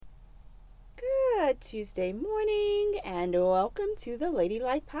Tuesday morning, and welcome to the Lady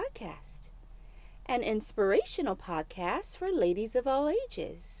Life Podcast, an inspirational podcast for ladies of all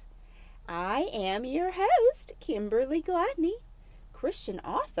ages. I am your host, Kimberly Gladney, Christian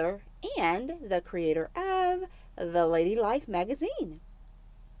author and the creator of the Lady Life magazine.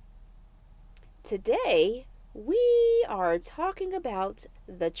 Today, we are talking about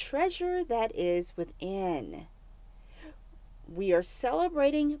the treasure that is within. We are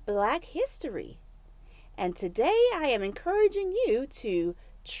celebrating Black History, and today I am encouraging you to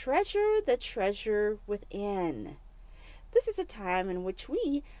treasure the treasure within. This is a time in which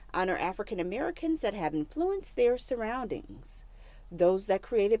we honor African Americans that have influenced their surroundings, those that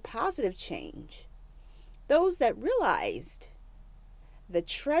created positive change, those that realized the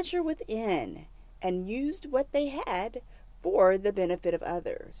treasure within and used what they had for the benefit of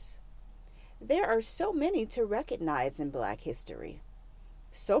others. There are so many to recognize in Black history,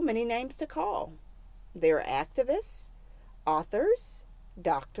 so many names to call. There are activists, authors,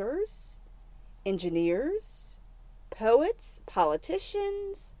 doctors, engineers, poets,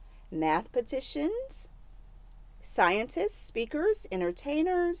 politicians, mathematicians, scientists, speakers,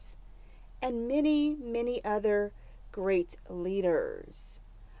 entertainers, and many, many other great leaders.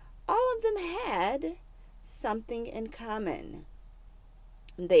 All of them had something in common.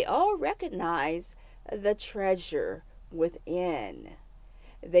 They all recognize the treasure within.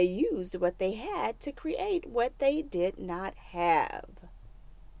 They used what they had to create what they did not have.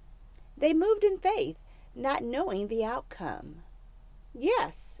 They moved in faith, not knowing the outcome.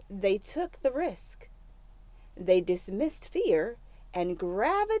 Yes, they took the risk. They dismissed fear and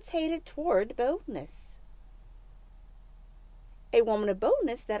gravitated toward boldness. A woman of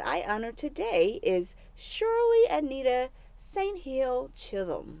boldness that I honor today is Shirley Anita St. Hill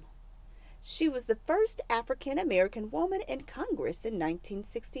Chisholm. She was the first African American woman in Congress in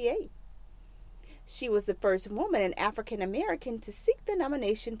 1968. She was the first woman and African American to seek the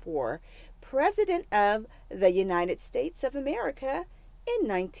nomination for President of the United States of America in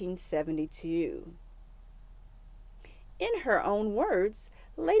 1972. In her own words,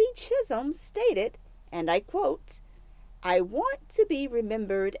 Lady Chisholm stated, and I quote, "I want to be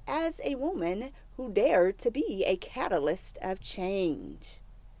remembered as a woman who dared to be a catalyst of change."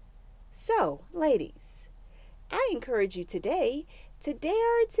 So, ladies, I encourage you today to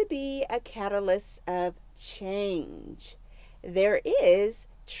dare to be a catalyst of change. There is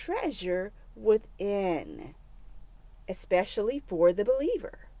treasure within, especially for the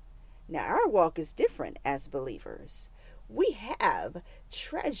believer. Now, our walk is different as believers. We have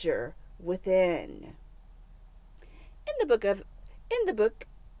treasure within. In the book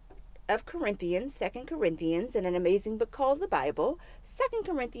of Corinthians, 2 Corinthians, in an amazing book called the Bible, 2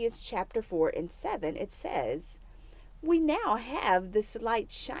 Corinthians chapter 4 and 7, it says, "We now have this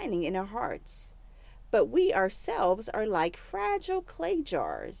light shining in our hearts, but we ourselves are like fragile clay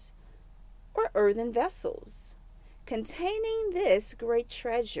jars or earthen vessels, containing this great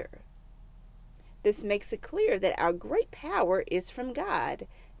treasure." This makes it clear that our great power is from God,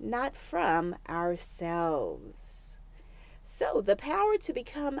 not from ourselves. So the power to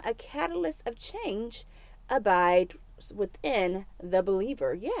become a catalyst of change abides within the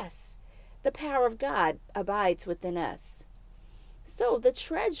believer. Yes, the power of God abides within us. So the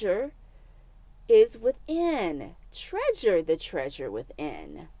treasure is within. Treasure the treasure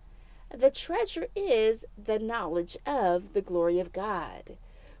within. The treasure is the knowledge of the glory of God.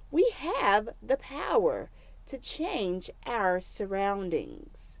 We have the power to change our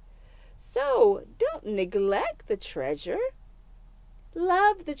surroundings. So don't neglect the treasure.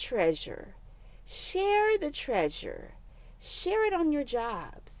 Love the treasure. Share the treasure. Share it on your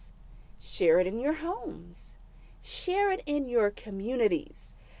jobs. Share it in your homes. Share it in your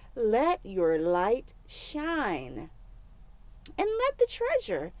communities. Let your light shine. And let the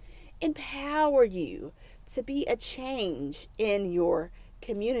treasure empower you to be a change in your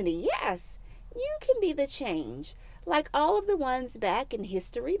community. Yes, you can be the change, like all of the ones back in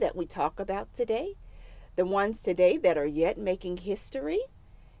history that we talk about today. The ones today that are yet making history,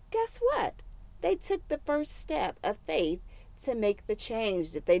 guess what? They took the first step of faith to make the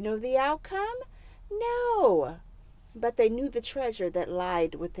change. Did they know the outcome? No. But they knew the treasure that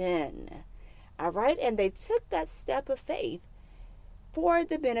lied within. All right? And they took that step of faith for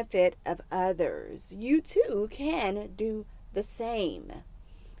the benefit of others. You too can do the same.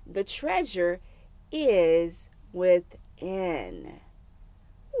 The treasure is within.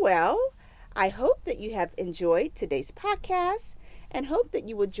 Well, I hope that you have enjoyed today's podcast and hope that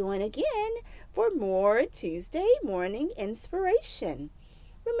you will join again for more Tuesday morning inspiration.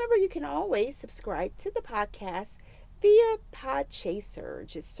 Remember, you can always subscribe to the podcast via Podchaser.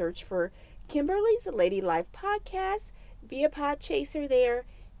 Just search for Kimberly's Lady Life Podcast via Podchaser there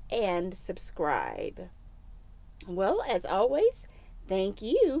and subscribe. Well, as always, thank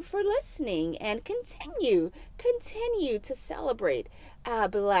you for listening, and continue to celebrate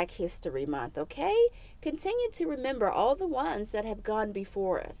Black History Month, okay? Continue to remember all the ones that have gone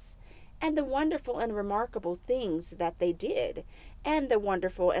before us and the wonderful and remarkable things that they did, and the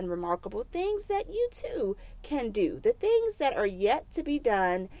wonderful and remarkable things that you too can do, the things that are yet to be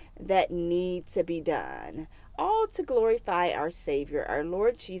done that need to be done, all to glorify our Savior, our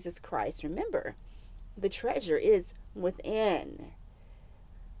Lord Jesus Christ. Remember, the treasure is within.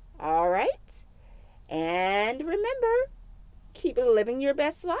 All right? And remember, keep living your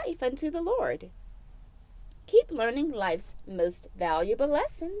best life unto the Lord. Keep learning life's most valuable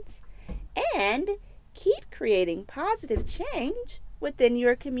lessons, and keep creating positive change within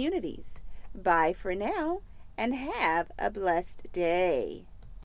your communities. Bye for now, and have a blessed day.